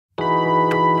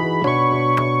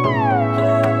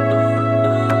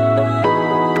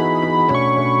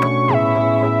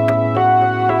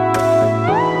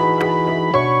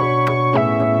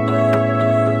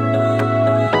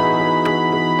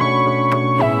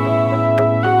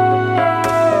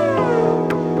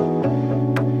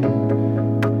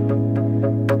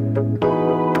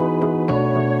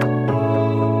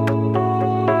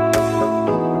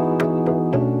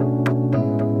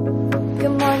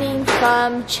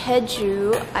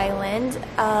Jeju Island.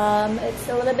 It's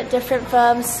a little bit different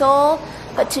from Seoul,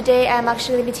 but today I'm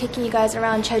actually going to be taking you guys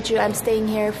around Jeju. I'm staying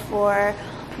here for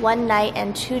 1 night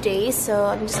and 2 days, so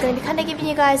I'm just going to be kind of giving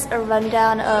you guys a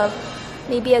rundown of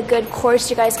maybe a good course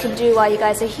you guys can do while you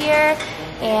guys are here.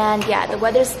 And yeah, the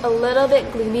weather's a little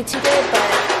bit gloomy today,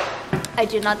 but I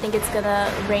do not think it's gonna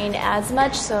rain as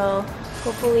much, so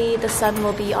hopefully the sun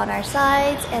will be on our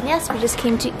sides. And yes, we just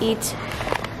came to eat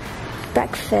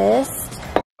breakfast.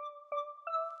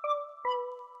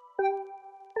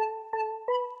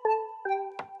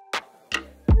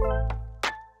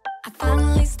 I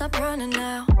finally stopped running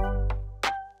now.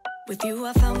 With you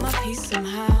I found my peace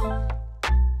somehow.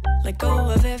 Let go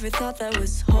of every thought that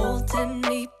was holding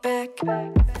me back.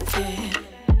 Yeah.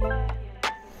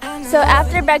 So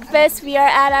after breakfast, we are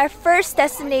at our first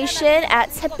destination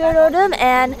at Sepbyororum,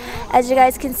 and as you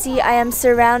guys can see, I am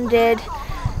surrounded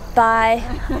by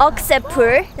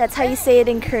oksepur. That's how you say it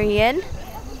in Korean.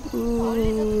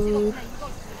 Ooh.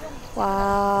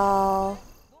 Wow.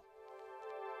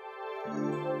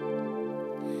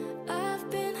 I've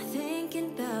been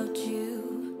thinking about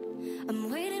you.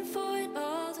 I'm waiting for it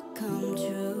all to come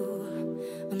true.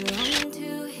 I'm longing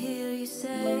to hear you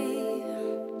say,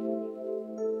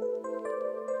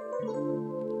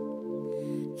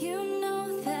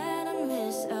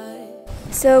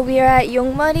 so we are at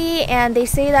Yongmari, and they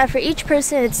say that for each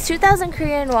person it's 2,000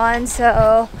 Korean won,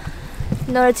 so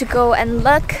in order to go and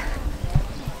look,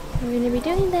 we're gonna be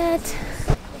doing that.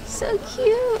 So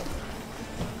cute!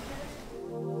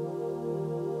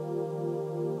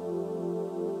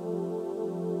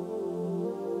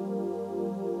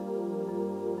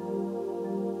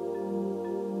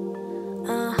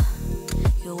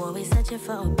 You're always searching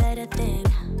for a better thing,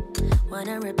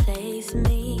 wanna replace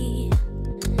me.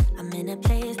 I'm in a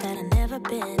place that I've never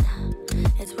been.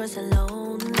 It's worse than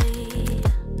lonely.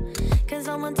 Can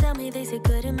someone tell me they see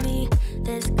good in me?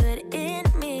 There's good in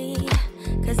me.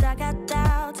 Cause I got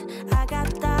doubts, I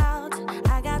got doubts,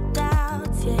 I got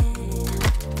doubts, yeah.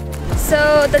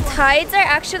 So the tides are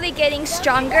actually getting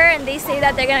stronger, and they say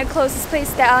that they're gonna close this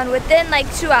place down within like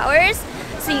 2 hours.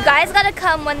 So you guys gotta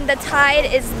come when the tide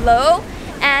is low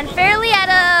and fairly at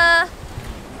a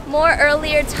more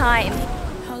earlier time.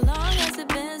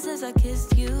 I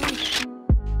kissed you.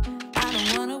 I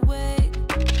don't wanna wait.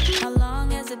 How long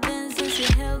has it been since you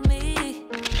held me?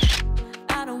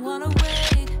 I don't wanna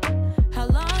wait. How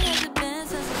long has it been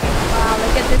since Wow,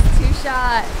 look at this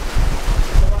 2-shot.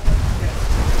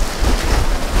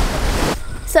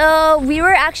 So we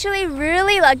were actually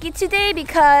really lucky today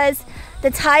because the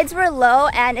tides were low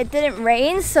and it didn't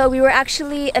rain, so we were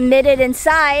actually admitted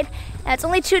inside. And it's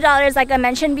only $2 like I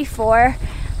mentioned before.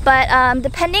 But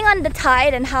depending on the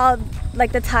tide and how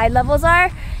like the tide levels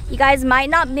are, you guys might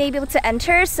not be able to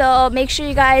enter, so make sure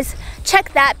you guys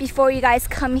check that before you guys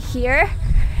come here.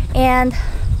 And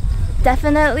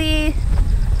definitely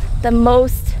the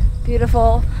most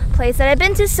beautiful place that I've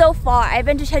been to so far. I've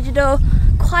been to Jeju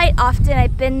quite often.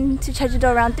 I've been to Jeju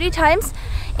around 3 times,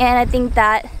 and I think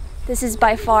that this is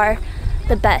by far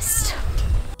the best.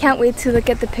 Can't wait to look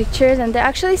at the pictures, and they're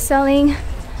actually selling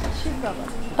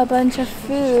a bunch of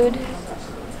food.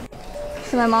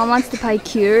 So my mom wants to buy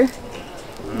cure,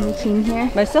 and we came here.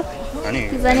 맛있어? 아니,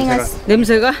 He's letting us.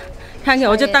 냄새가? 향이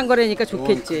어제 딴 거라니까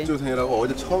좋겠지. 극조생이라고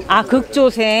어제 처음. 아,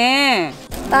 극조생.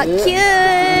 But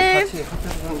cure. 같이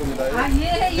카페에서 산 겁니다. 아,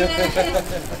 예.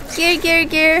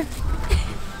 Gear.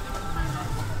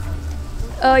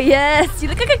 Oh yes, you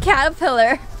look like a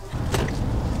caterpillar.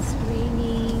 It's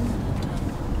raining.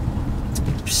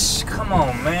 Psh, come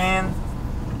on, man.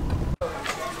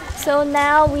 So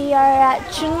now we are at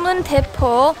Junmun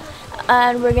Depo,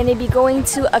 and we're gonna be going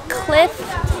to a cliff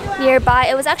nearby.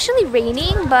 It was actually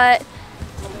raining, but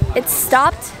it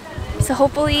stopped, so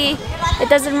hopefully it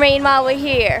doesn't rain while we're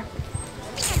here.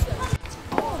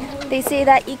 They say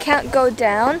that you can't go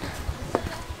down.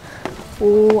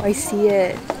 Oh, I see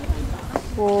it.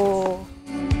 Whoa.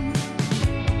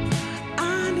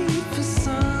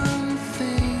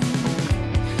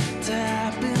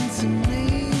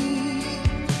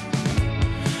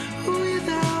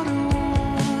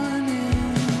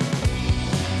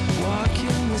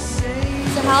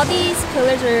 How these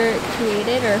pillars are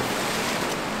created or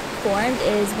formed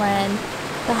is when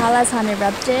the Halasan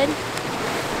erupted.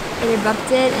 It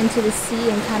erupted into the sea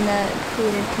and kind of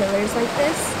created pillars like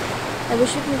this. I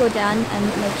wish we could go down and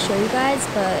like show you guys,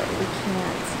 but we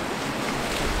can't.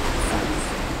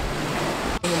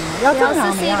 They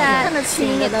also say that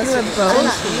seeing it through a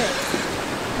boat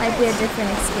might be a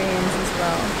different experience as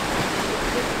well.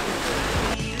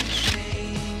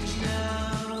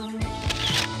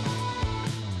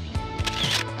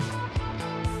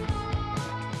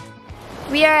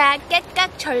 We are at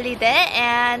Gekgak Jeollidae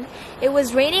and it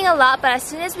was raining a lot, but as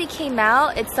soon as we came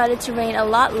out, it started to rain a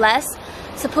lot less.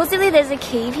 Supposedly there's a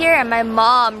cave here and my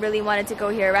mom really wanted to go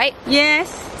here, right? Yes.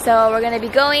 So we're gonna be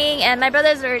going and my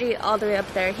brother's already all the way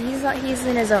up there. He's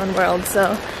in his own world,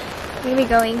 so we're gonna be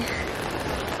going.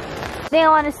 The thing I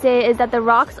want to say is that the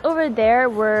rocks over there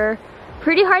were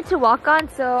pretty hard to walk on,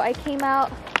 so I came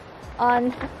out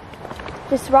on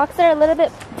just rocks that are a little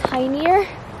bit tinier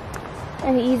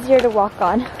and easier to walk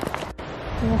on.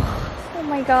 Oh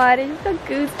my god, I just got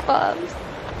goosebumps.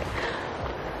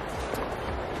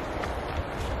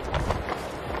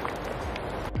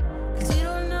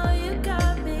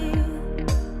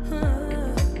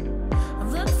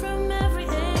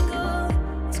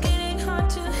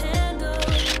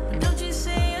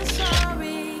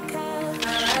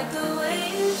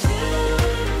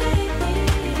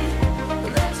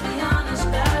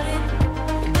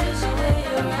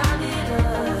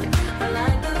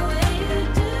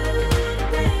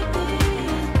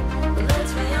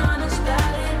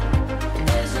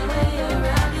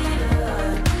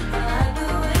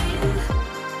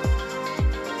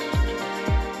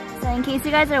 In case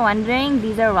you guys are wondering,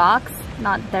 these are rocks,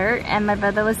 not dirt, and my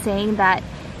brother was saying that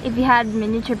if you had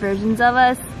miniature versions of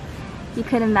us, you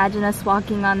could imagine us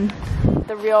walking on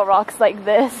the real rocks like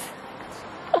this.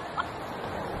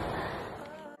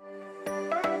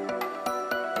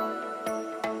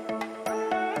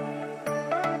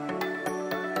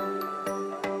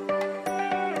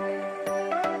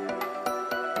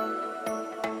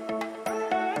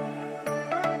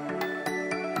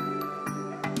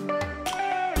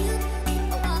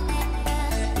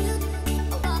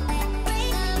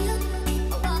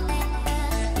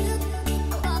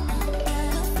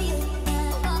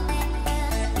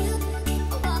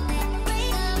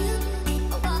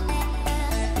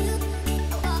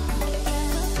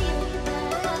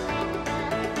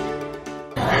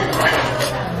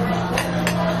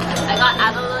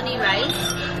 Abalone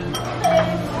rice.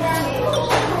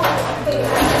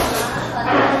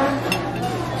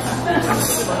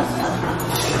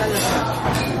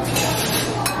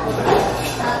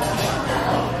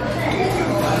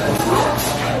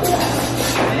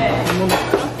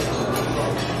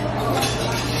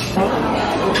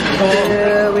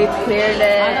 We cleared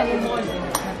it.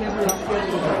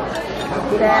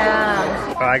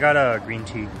 Damn. I got a green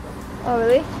tea. Oh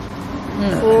really?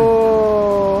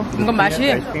 Oh. 이건 맛이.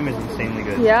 Ice cream is insanely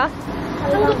good. Yeah?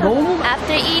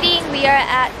 After eating, we are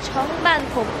at Cheongban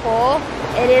Popo.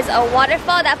 It is a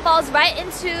waterfall that falls right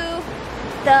into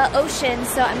the ocean.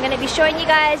 So I'm going to be showing you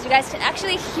guys. You guys can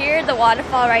actually hear the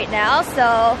waterfall right now. So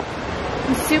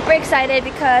I'm super excited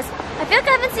because I feel like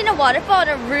I haven't seen a waterfall in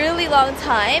a really long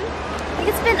time. I think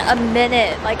it's been a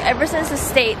minute, like ever since the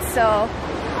States. So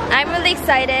I'm really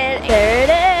excited. There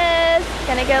it is.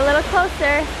 Gonna get a little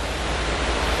closer.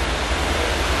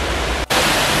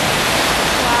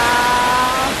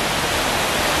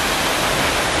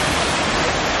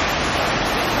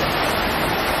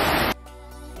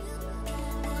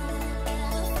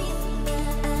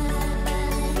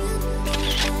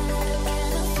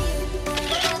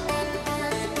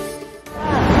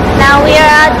 Now we are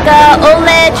at the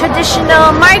Ole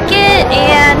traditional market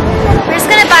and we're just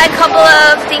gonna buy a couple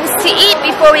of things to eat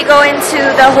before we go into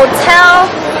the hotel.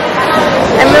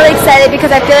 I'm really excited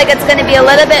because I feel like it's gonna be a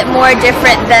little bit more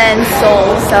different than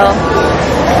Seoul, so.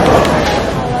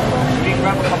 Can you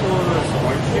grab a couple of those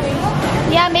orange juice?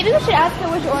 Yeah, maybe we should ask her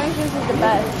which orange juice is the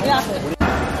best. Yeah.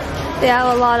 They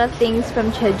have a lot of things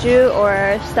from Jeju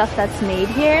or stuff that's made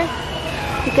here.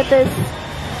 Look at this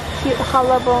cute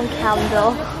hallabong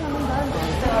candle.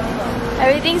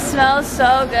 Everything smells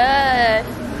so good.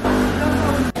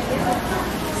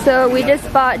 So we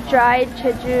just bought dried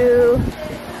Jeju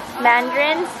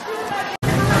mandarins.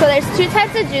 So there's two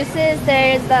types of juices.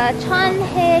 There's the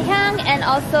cheonhaehyang and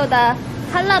also the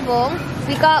hallabong.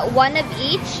 We got one of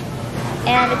each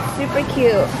and it's super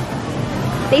cute.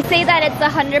 They say that it's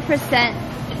 100%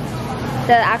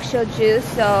 the actual juice,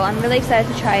 so I'm really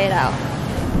excited to try it out.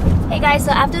 Hey guys,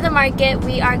 so after the market,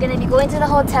 we are going to be going to the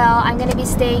hotel. I'm going to be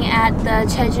staying at the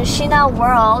Jeju Shinhwa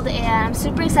World and I'm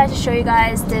super excited to show you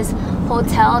guys this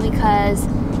hotel because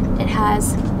it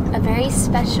has a very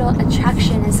special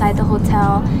attraction inside the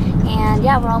hotel. And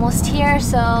yeah, we're almost here,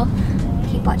 so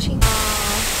keep watching.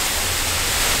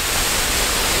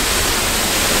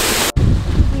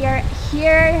 We are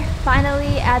here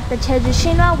finally at the Jeju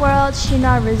Shinhwa World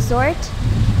Shinhwa Resort.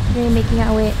 We're making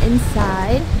our way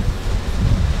inside.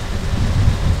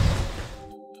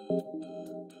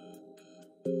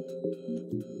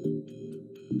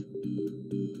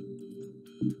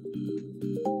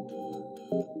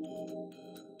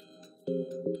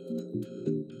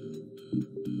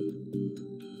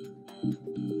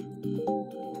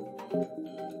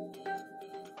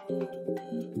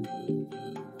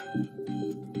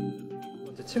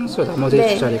 층수 나머지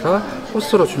네. 두 자리가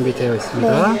호스로 준비되어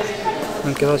있습니다.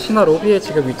 분께서 신화 로비에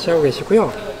지금 위치하고 계시고요.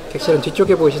 객실은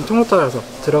뒤쪽에 보이신 통로 따라서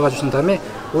들어가 주신 다음에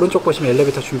오른쪽 보시면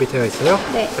엘리베이터 준비되어 있어요.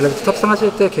 네. 엘리베이터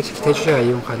탑승하실 때 객실 대주셔야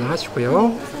이용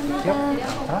가능하시고요.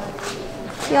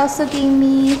 They also gave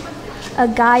me a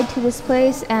guide to this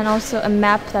place and also a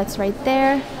map that's right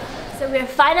there. So we're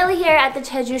finally here at the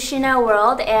Jeju Shinhwa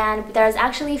World, and there's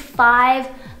actually 5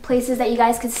 places that you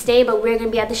guys could stay, but we're gonna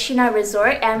be at the Shinhwa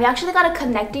Resort, and we actually got a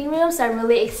connecting room, so I'm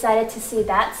really excited to see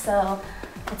that. So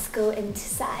let's go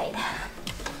inside.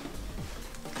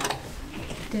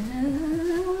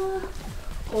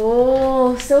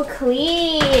 Oh, so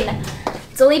clean.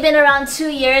 It's only been around 2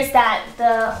 years that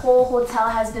the whole hotel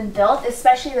has been built,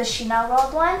 especially the Shinhwa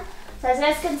World one. So as you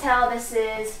guys can tell, this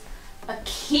is a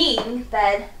king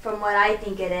bed from what I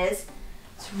think it is.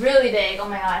 It's really big, oh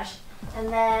my gosh.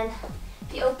 And then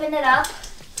if you open it up,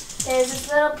 there's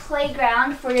this little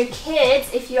playground for your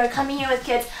kids if you are coming here with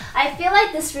kids. I feel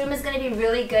like this room is going to be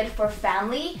really good for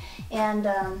family. And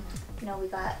you know, we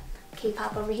got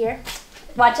K-pop over here.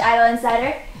 Watch Idol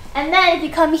Insider. And then if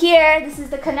you come here, this is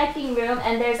the connecting room,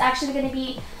 and there's actually going to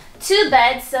be 2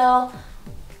 beds. So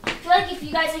I feel like if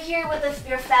you guys are here with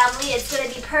your family, it's going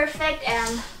to be perfect.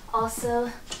 And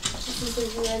also, this is the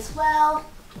view as well.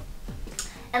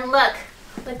 And look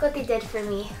what they did for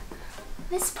me.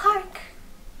 Miss Park.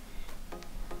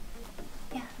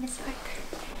 Yeah, Miss Park.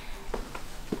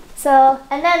 So,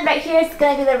 and then right here is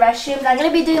going to be the restrooms. I'm going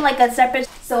to be doing like a separate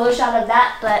solo shot of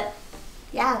that, but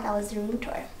yeah, that was the room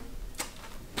tour.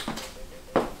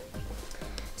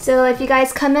 So if you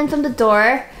guys come in from the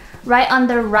door, right on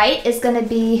the right is going to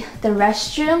be the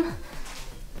restroom.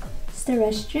 It's the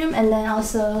restroom, and then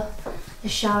also the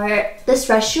shower. This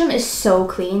restroom is so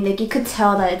clean. Like, you could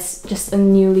tell that it's just a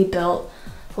newly built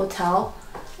hotel.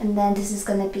 And then this is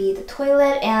going to be the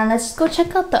toilet, and let's go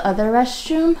check out the other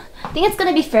restroom. I think it's going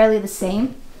to be fairly the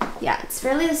same. Yeah, it's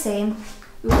fairly the same.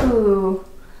 Ooh,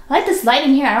 I like this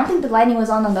lighting here. I don't think the lighting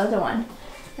was on the other one.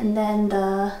 And then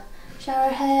the shower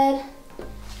head.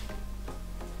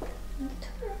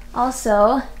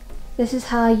 Also, this is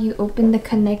how you open the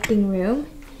connecting room.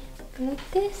 Like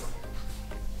this.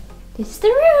 This is the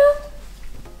room.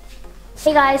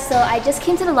 Hey guys, so I just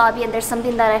came to the lobby, and there's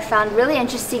something that I found really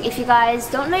interesting. If you guys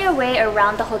don't know your way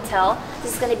around the hotel,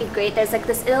 this is going to be great. There's like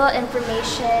this little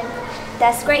information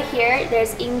desk right here.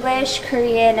 There's English,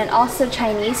 Korean, and also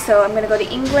Chinese. So I'm going to go to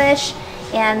English,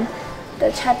 and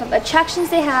the type of attractions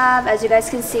they have. As you guys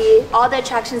can see, all the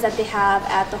attractions that they have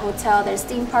at the hotel. There's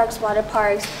theme parks, water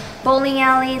parks, bowling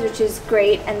alleys, which is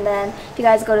great. And then if you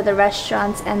guys go to the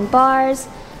restaurants and bars,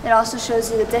 it also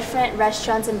shows you the different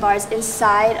restaurants and bars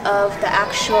inside of the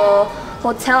actual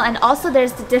hotel. And also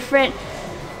there's the different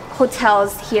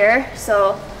hotels here.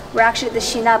 So we're actually at the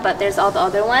Shinhwa, but there's all the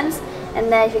other ones.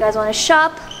 And then if you guys want to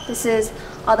shop, this is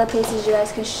all the places you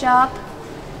guys can shop.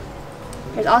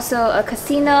 There's also a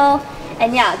casino,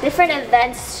 and yeah, different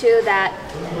events too that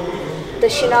the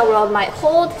Shinhwa World might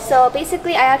hold. So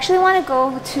basically, I actually want to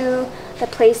go to the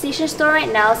PlayStation store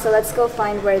right now, so let's go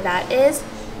find where that is.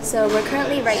 So we're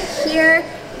currently right here,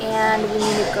 and we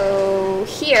need to go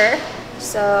here.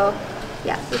 So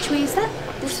yeah, which way is that?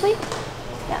 This way?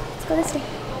 Yeah, let's go this way.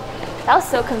 That was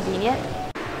so convenient.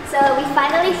 So we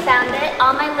finally found it.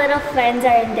 All my little friends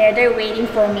are in there. They're waiting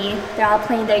for me. They're all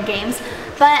playing their games.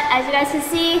 But as you guys can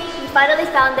see, we finally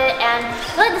found it, and I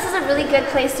feel like this is a really good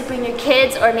place to bring your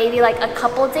kids, or maybe like a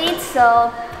couple dates.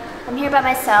 So I'm here by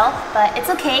myself, but it's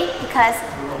okay because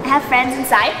I have friends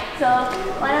inside. So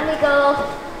why don't we go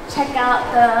check out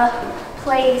the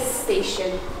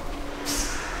PlayStation?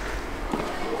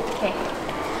 Okay.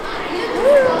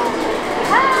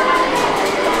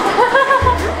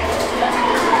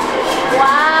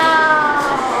 Wow!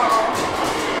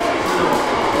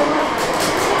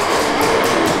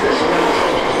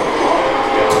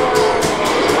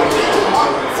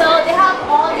 So they have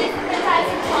all these different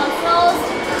types of consoles,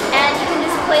 and you can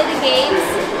just play the games.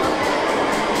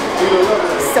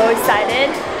 So excited.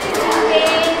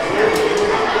 Okay.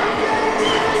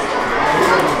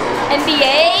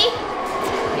 NBA,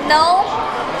 you know?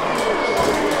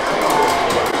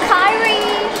 Kyrie.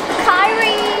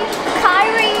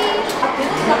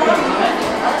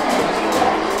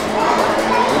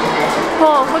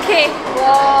 Oh, okay.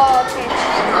 Whoa, okay.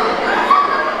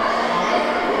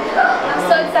 I'm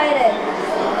so excited.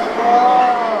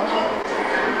 Whoa.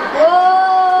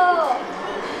 Whoa.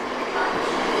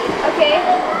 Okay.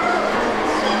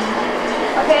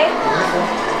 Okay.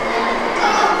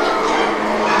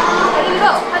 How do you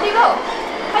go? How do you go?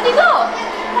 How do you go?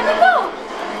 How do you go?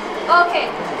 Okay.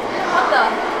 What the?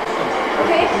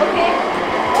 Okay, okay.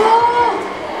 Whoa.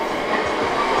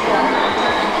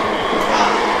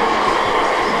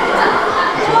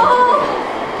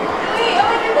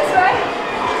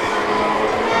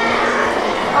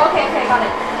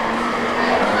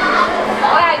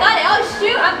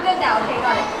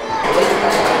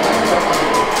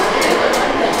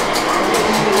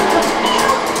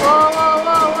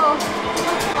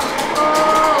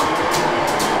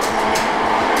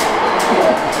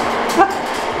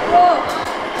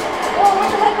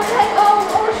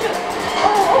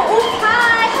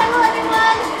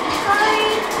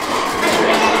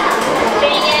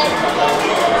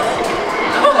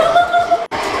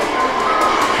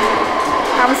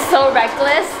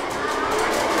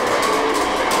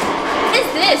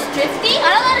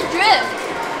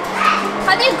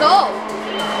 How do you go?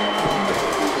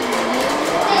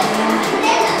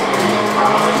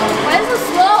 Why is it so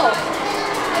slow?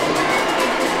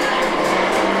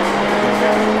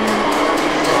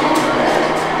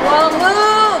 Whoa,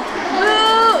 move!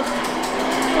 Move!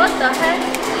 What the heck?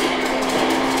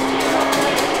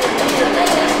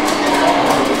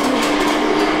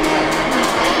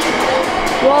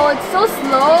 Whoa, it's so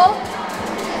slow.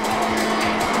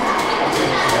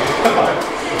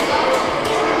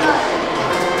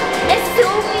 It's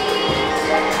zooming.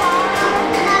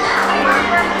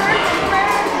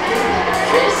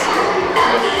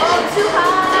 Oh, too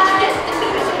high.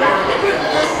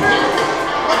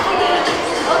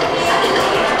 Okay.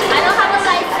 I don't have a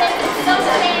license. It's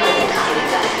okay.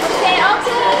 Okay,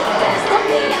 okay.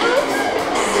 Okay, oops.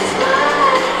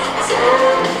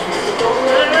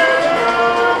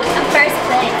 I'm first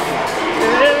place.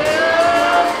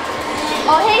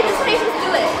 Oh, hey, this way you should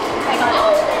do it. I got it.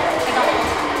 I got it.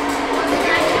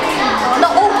 No,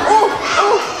 oh,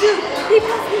 dude. He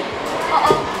passed me.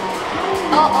 Uh-oh.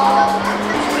 Uh-oh.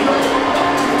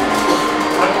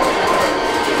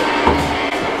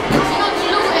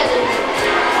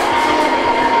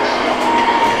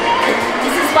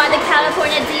 This is why the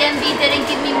California DMV didn't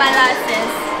give me my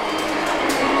license.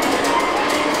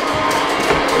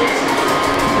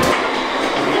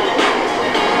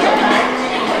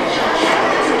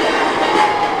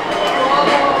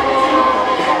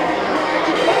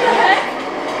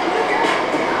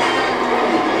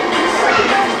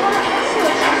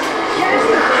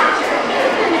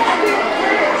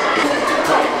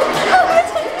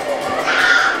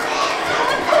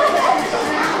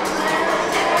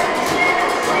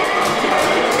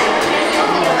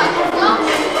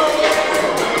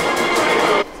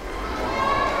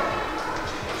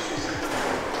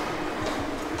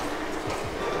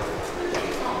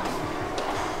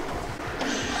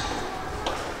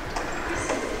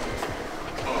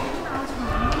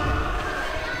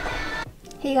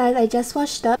 Hey guys, I just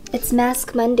washed up. It's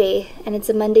Mask Monday and it's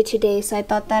a Monday today, so I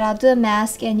thought that I'll do a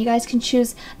mask and you guys can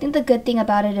choose. I think the good thing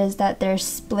about it is that they're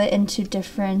split into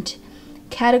different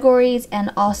categories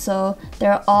and also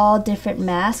they're all different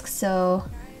masks, so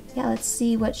yeah, let's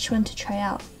see which one to try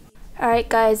out. Alright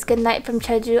guys, good night from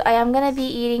Jeju. I am gonna be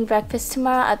eating breakfast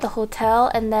tomorrow at the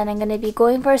hotel and then I'm gonna be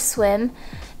going for a swim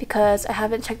because I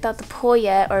haven't checked out the pool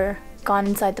yet or gone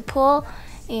inside the pool,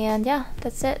 and yeah,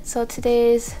 that's it. So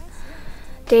today's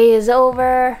day is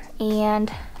over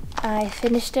and I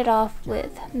finished it off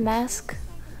with Mask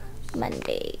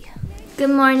Monday. Good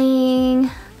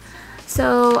morning.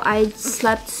 So I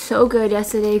slept so good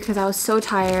yesterday because I was so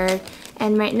tired,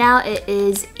 and right now it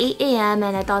is 8 a.m.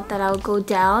 and I thought that I would go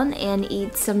down and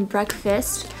eat some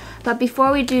breakfast. But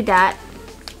before we do that,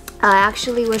 I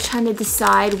actually was trying to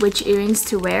decide which earrings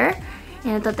to wear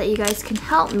and I thought that you guys can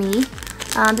help me.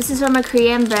 This is from a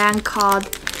Korean brand called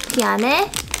Piane.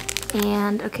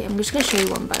 And okay, I'm just gonna show you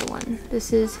one by one.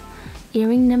 This is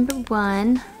earring number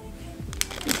 1.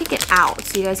 Let me take it out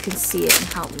so you guys can see it and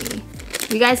help me.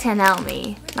 You guys can help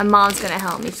me. My mom's gonna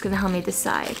help me. She's gonna help me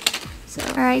decide. So,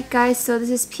 alright guys, so this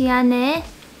is Piane.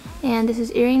 And this is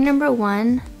earring number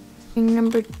 1. Earring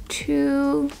number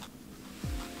 2.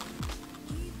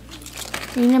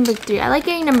 Earring number 3. I like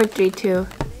earring number 3 too.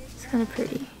 It's kind of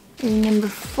pretty. Earring number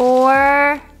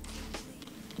 4.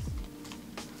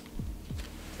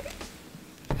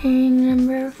 Earring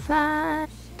number 5.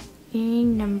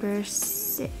 Earring number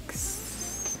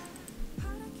 6.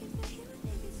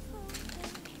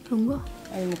 그런 거?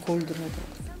 아니면 골드로 해도.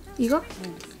 이거?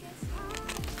 응.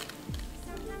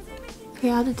 Okay,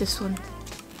 I'll do this one.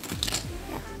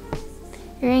 Yeah.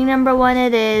 Earring number 1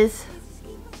 it is.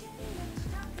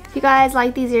 If you guys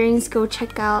like these earrings, go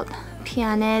check out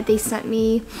Piane. They sent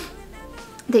me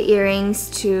the earrings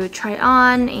to try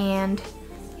on, and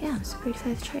yeah, I'm super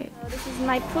excited to try it. This is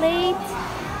my plate.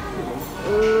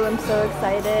 Ooh, I'm so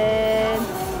excited.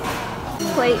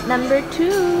 Plate number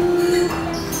 2.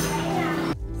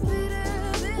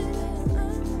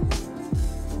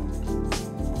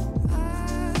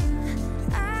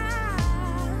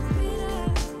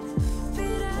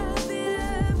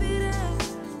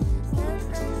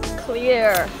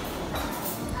 Clear.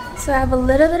 So I have a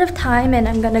little bit of time and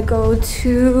I'm gonna go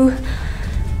to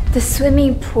the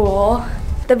swimming pool.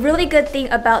 The really good thing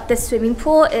about this swimming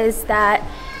pool is that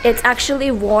it's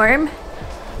actually warm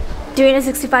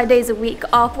 365 days a week,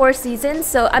 all 4 seasons.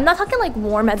 So I'm not talking like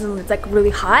warm as in it's like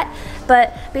really hot,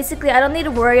 but basically I don't need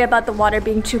to worry about the water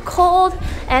being too cold.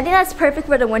 And I think that's perfect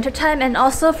for the winter time and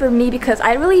also for me because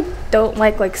I really don't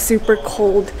like super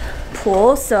cold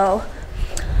pools, so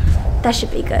that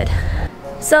should be good.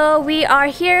 So we are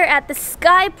here at the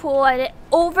Sky Pool and it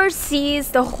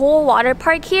oversees the whole water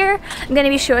park here. I'm gonna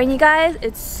be showing you guys.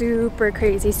 It's super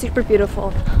crazy, super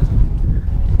beautiful.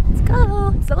 Let's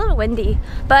go. It's a little windy,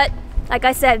 but like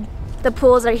I said, the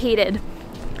pools are heated.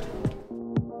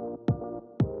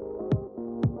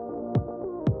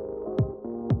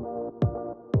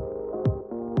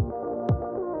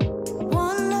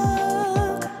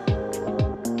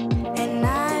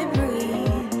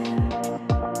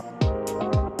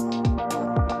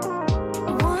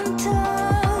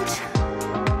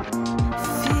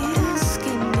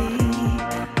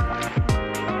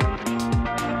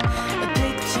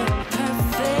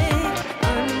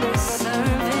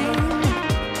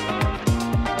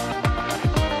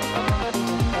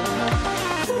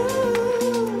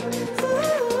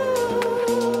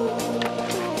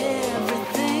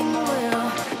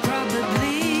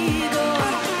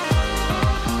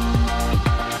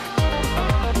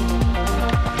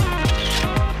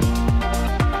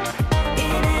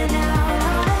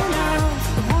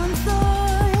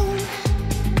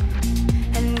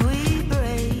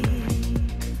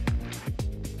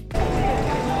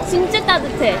 진짜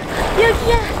따뜻해.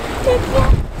 여기야, 여기야,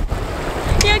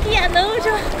 여기야. 너무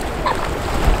좋아.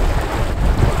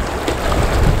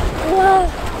 와,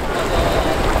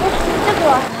 진짜 좋아.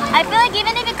 I feel like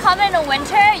even if you come in the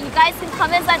winter, you guys can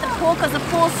come inside the pool because the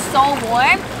pool is so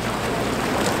warm.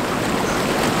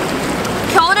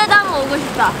 겨울에도 한번 오고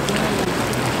싶다.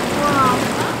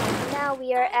 와. Now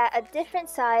we are at a different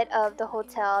side of the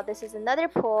hotel. This is another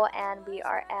pool and we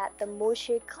are at the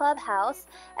Moshi Clubhouse.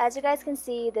 As you guys can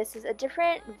see, this is a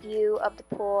different view of the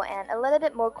pool and a little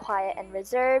bit more quiet and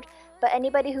reserved. But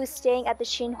anybody who's staying at the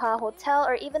Shinhwa Hotel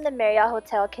or even the Marriott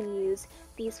Hotel can use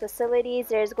these facilities.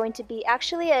 There's going to be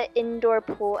actually an indoor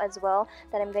pool as well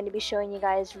that I'm going to be showing you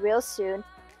guys real soon.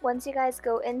 Once you guys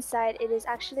go inside, it is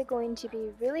actually going to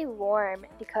be really warm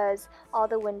because all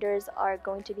the windows are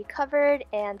going to be covered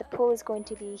and the pool is going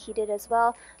to be heated as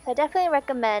well. So I definitely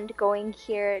recommend going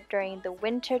here during the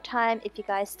winter time if you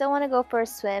guys still want to go for a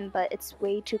swim, but it's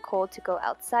way too cold to go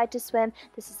outside to swim.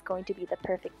 This is going to be the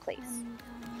perfect place.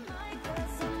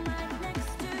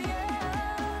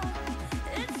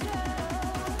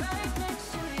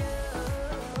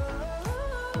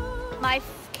 My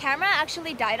camera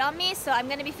actually died on me, so I'm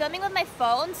going to be filming with my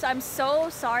phone, so I'm so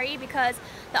sorry because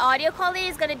the audio quality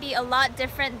is going to be a lot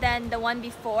different than the one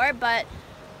before, but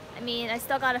I mean, I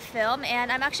still gotta film.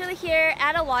 And I'm actually here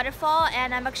at a waterfall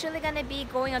and I'm actually going to be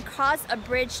going across a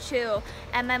bridge too,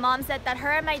 and my mom said that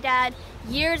her and my dad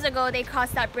years ago they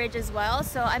crossed that bridge as well,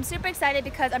 so I'm super excited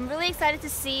because I'm really excited to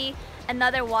see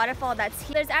another waterfall that's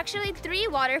here. There's actually 3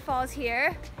 waterfalls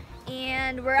here.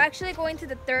 And we're actually going to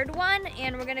the 3rd one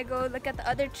and we're gonna go look at the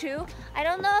other 2. I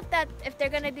don't know if they're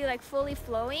gonna be like fully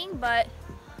flowing, but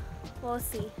we'll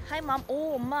see. Hi mom.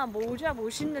 Oh 엄마 모자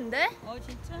멋있는데?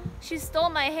 진짜? She stole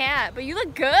my hat, but you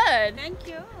look good. Thank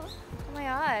you. Oh my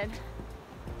god.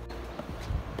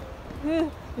 This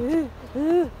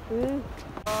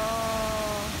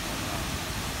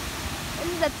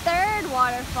is the 3rd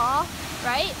waterfall,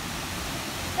 right? I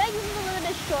feel like this is a little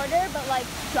bit shorter, but like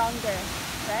stronger.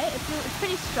 Right? It's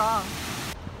pretty strong.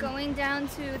 Going down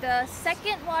to the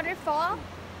 2nd waterfall.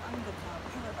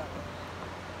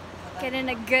 Getting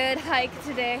a good hike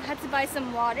today. Had to buy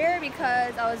some water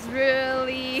because I was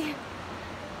really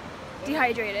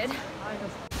dehydrated.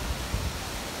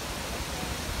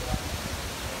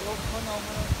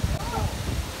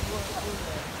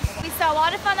 We saw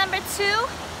waterfall number 2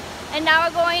 and now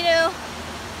we're going to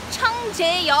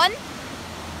Cheongjaeyeon.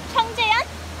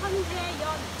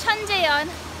 Cheongjaeyeon.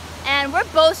 And we're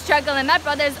both struggling. My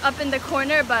brother's up in the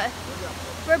corner, but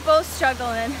we're both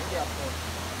struggling.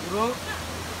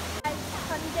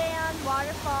 Cheongjaeyeon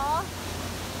waterfall.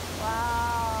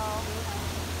 Wow.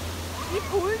 이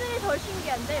돌들이 더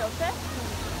신기한데 옆에?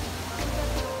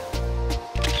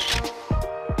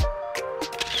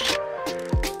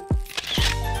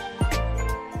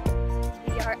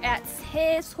 We are at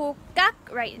Sehsokak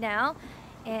right now.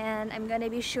 And I'm gonna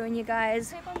be showing you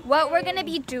guys what we're gonna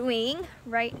be doing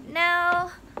right now.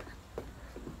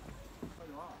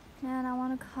 Man, I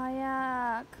want a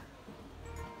kayak.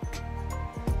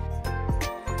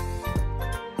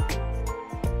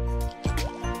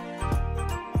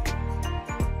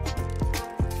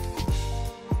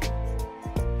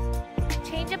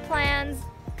 Change of plans.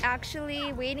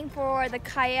 Actually waiting for the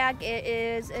kayak. It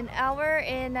is an hour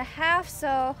and a half,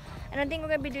 so I don't think we're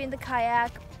gonna be doing the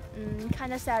kayak.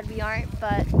 Kind of sad we aren't,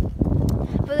 but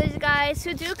for those guys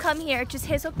who do come here to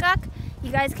Sehsokak,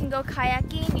 you guys can go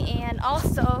kayaking, and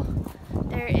also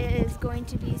there is going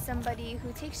to be somebody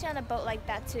who takes you on a boat like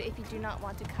that too if you do not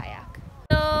want to kayak.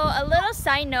 So a little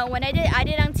side note, when I did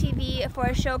on TV for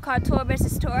a show called Tour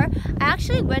versus Tour, I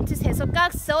actually went to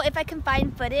Seseokgak, so if I can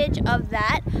find footage of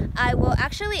that, I will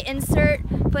actually insert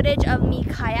footage of me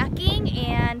kayaking,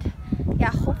 and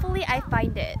yeah, hopefully I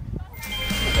find it.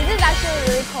 This is actually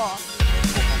really cool.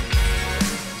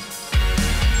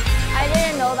 I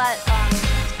didn't know that.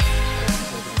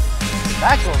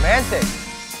 That's romantic.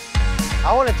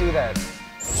 I want to do that.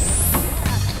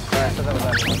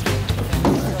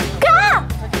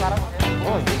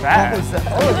 What was that?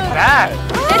 What was that?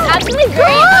 It's actually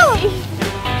great.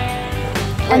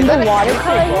 And the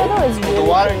watercolor here though is really The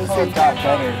watercolor got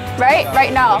better.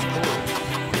 right now.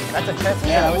 That's a chance.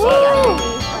 Yeah,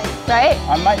 right?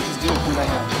 I might just do it from right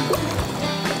now.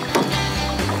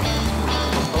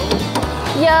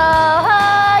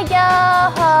 Yo-ho,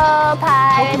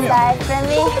 발살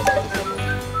friendly.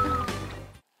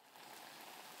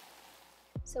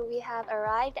 So we have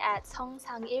arrived at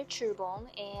Seongsang Ilchulbong,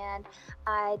 and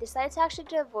I decided to actually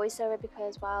do a voiceover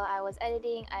because while I was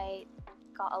editing, I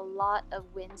got a lot of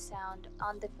wind sound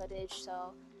on the footage,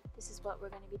 so this is what we're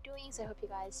going to be doing, so I hope you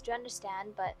guys do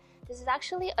understand. But this is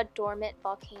actually a dormant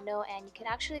volcano, and you can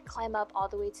actually climb up all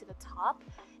the way to the top.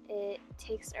 It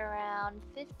takes around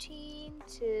 15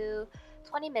 to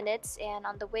 20 minutes, and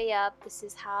on the way up, this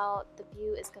is how the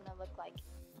view is going to look like.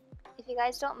 If you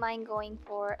guys don't mind going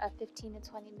for a 15 to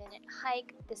 20 minute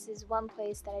hike, this is one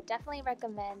place that I definitely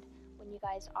recommend when you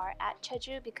guys are at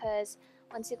Jeju, because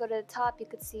once you go to the top, you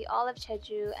could see all of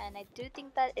Jeju, and I do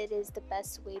think that it is the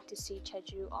best way to see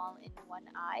Jeju all in one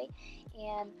eye.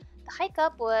 And the hike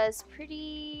up was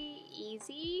pretty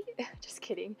easy. Just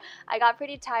kidding. I got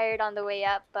pretty tired on the way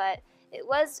up, but it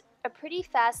was a pretty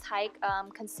fast hike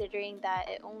considering that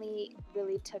it only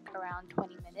really took around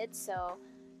 20 minutes, so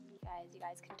you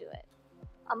guys can do it.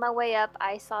 On my way up,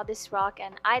 I saw this rock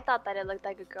and I thought that it looked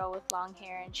like a girl with long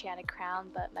hair and she had a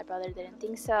crown, but my brother didn't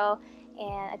think so.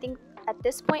 And I think at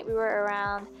this point we were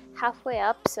around halfway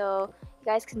up, so you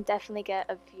guys can definitely get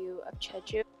a view of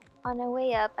Jeju. On our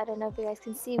way up, I don't know if you guys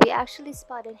can see, we actually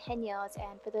spotted haenyos,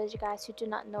 and for those of you guys who do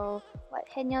not know what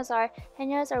haenyos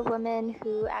are women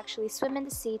who actually swim in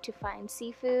the sea to find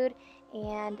seafood,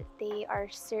 and they are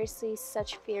seriously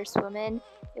such fierce women.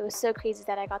 It was so crazy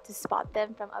that I got to spot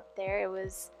them from up there. It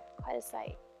was quite a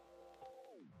sight.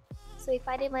 So we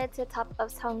finally went to the top of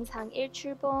Seongsang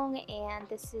Ilchulbong, and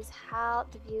this is how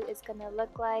the view is gonna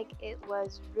look like. It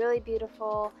was really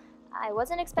beautiful. I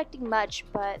wasn't expecting much,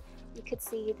 but you could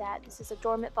see that this is a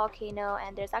dormant volcano,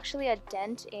 and there's actually a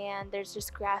dent, and there's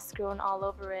just grass grown all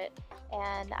over it.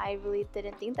 And I really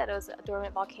didn't think that it was a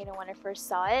dormant volcano when I first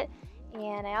saw it.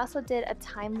 And I also did a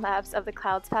time lapse of the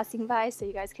clouds passing by, so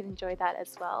you guys can enjoy that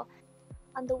as well.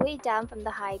 On the way down from the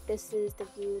hike, this is the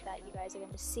view that you guys are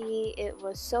going to see. It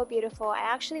was so beautiful. I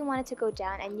actually wanted to go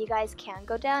down, and you guys can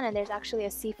go down, and there's actually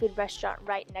a seafood restaurant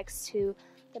right next to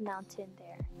the mountain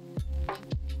there.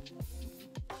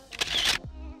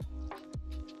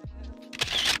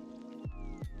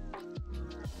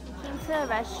 Came to a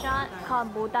restaurant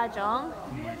called Modajong,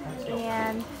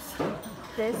 and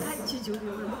this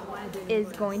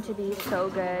is going to be so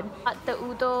good. Got the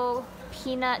udo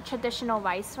peanut traditional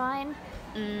rice wine.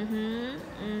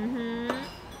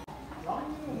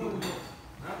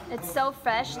 It's so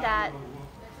fresh that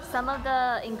some of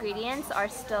the ingredients are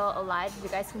still alive. You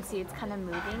guys can see it's kind of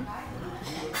moving.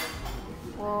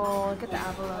 Whoa, look at the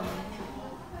abalone.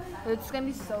 It's gonna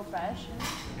be so fresh.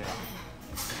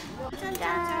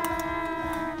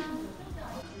 짠!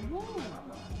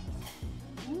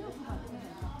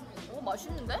 오,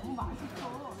 맛있는데?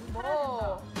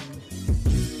 오.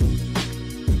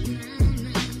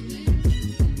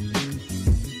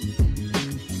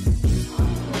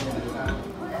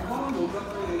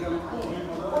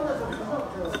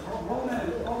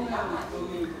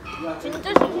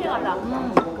 진짜 싱싱하다.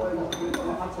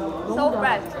 So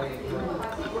fresh.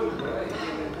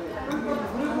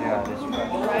 Yeah, this one.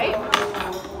 Right?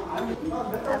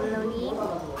 아블로니.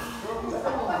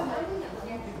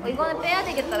 이거는 빼야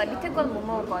되겠다. 나 밑에 건 못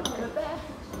먹을 것 같아.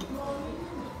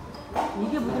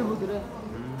 이게 부들부들해.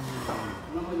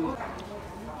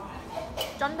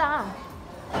 쩐다.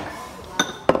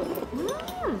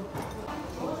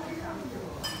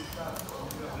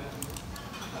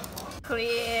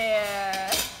 Clear.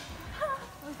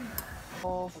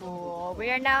 We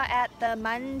are now at the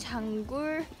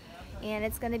Manjanggul, and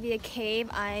it's gonna be a cave.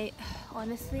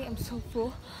 Honestly, I'm so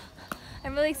full.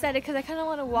 I'm really excited because I kind of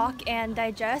want to walk and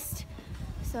digest.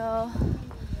 So,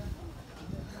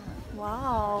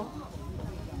 wow.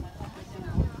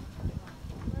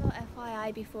 A little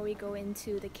FYI before we go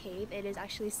into the cave, it is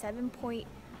actually 7.5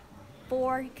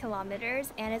 4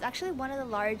 kilometers, and it's actually one of the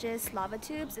largest lava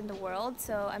tubes in the world,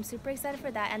 so I'm super excited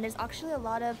for that. And there's actually a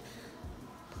lot of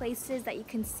places that you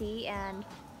can see, and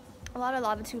a lot of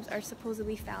lava tubes are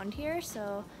supposedly found here,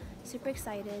 so super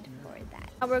excited for that.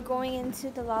 Now we're going into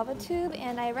the lava tube,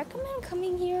 and I recommend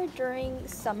coming here during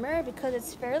summer because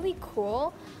it's fairly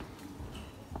cool.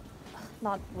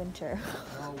 Not winter.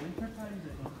 Well, winter time,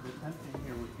 the temperature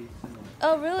here would be similar.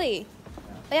 Oh really?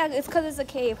 Yeah, it's because it's a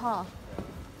cave, huh?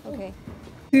 Okay.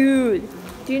 Dude,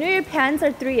 do you know your pants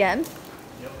are 3M?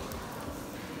 Yep.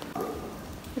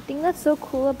 The thing that's so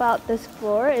cool about this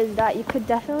floor is that you could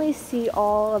definitely see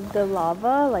all of the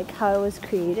lava, like how it was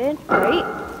created, right?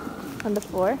 On the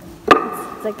floor.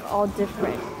 It's like all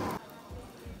different.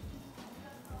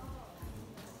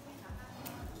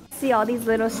 See all these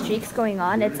little streaks going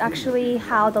on. It's actually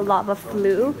how the lava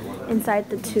flew inside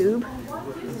the tube.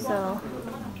 So,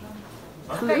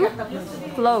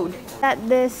 flowed. That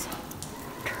this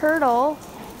turtle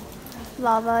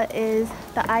lava is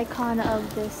the icon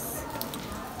of this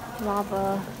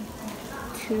lava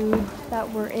tube that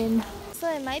we're in.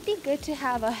 So it might be good to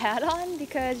have a hat on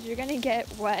because you're gonna get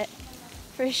wet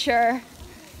for sure.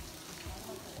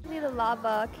 The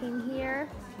lava came here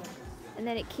and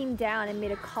then it came down and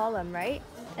made a column, right?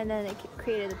 And then it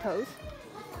created the toes.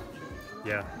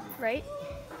 Yeah. Right?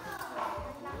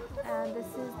 And this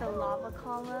is the lava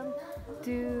column.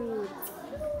 Dude,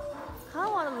 I kind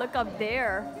of want to look up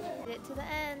there. Get it to the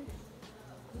end.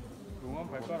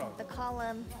 The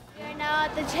column. We're now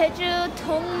at the Jeju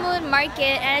Dongmun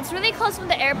Market, and it's really close from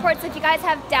the airport, so if you guys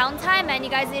have downtime and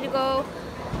you guys need to go,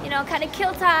 you know, kind of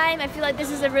kill time, I feel like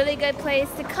this is a really good place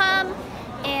to come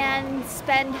and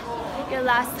spend your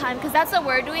last time, because that's what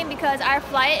we're doing, because our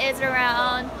flight is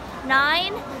around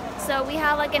 9, so we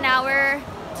have like an hour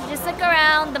to just look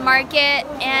around the market,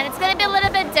 and it's gonna be a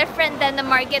little bit different than the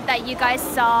market that you guys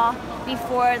saw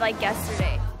before, like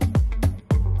yesterday.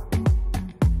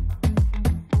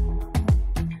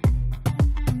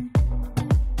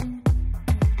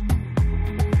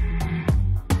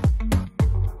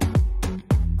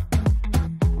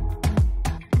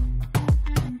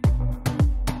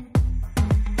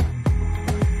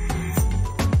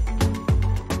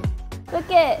 Look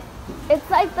it, it's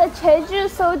like the Jeju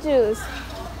soju's.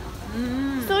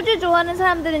 소주 좋아하는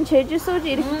사람들은 제주 소주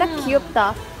이렇게 딱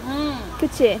귀엽다.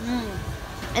 그치?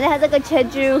 And it has like a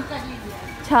Jeju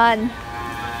chan.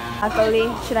 Broccoli,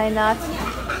 should I not?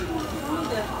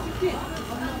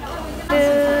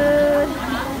 Food.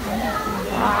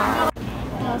 Wow.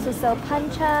 They also sell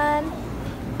panchan.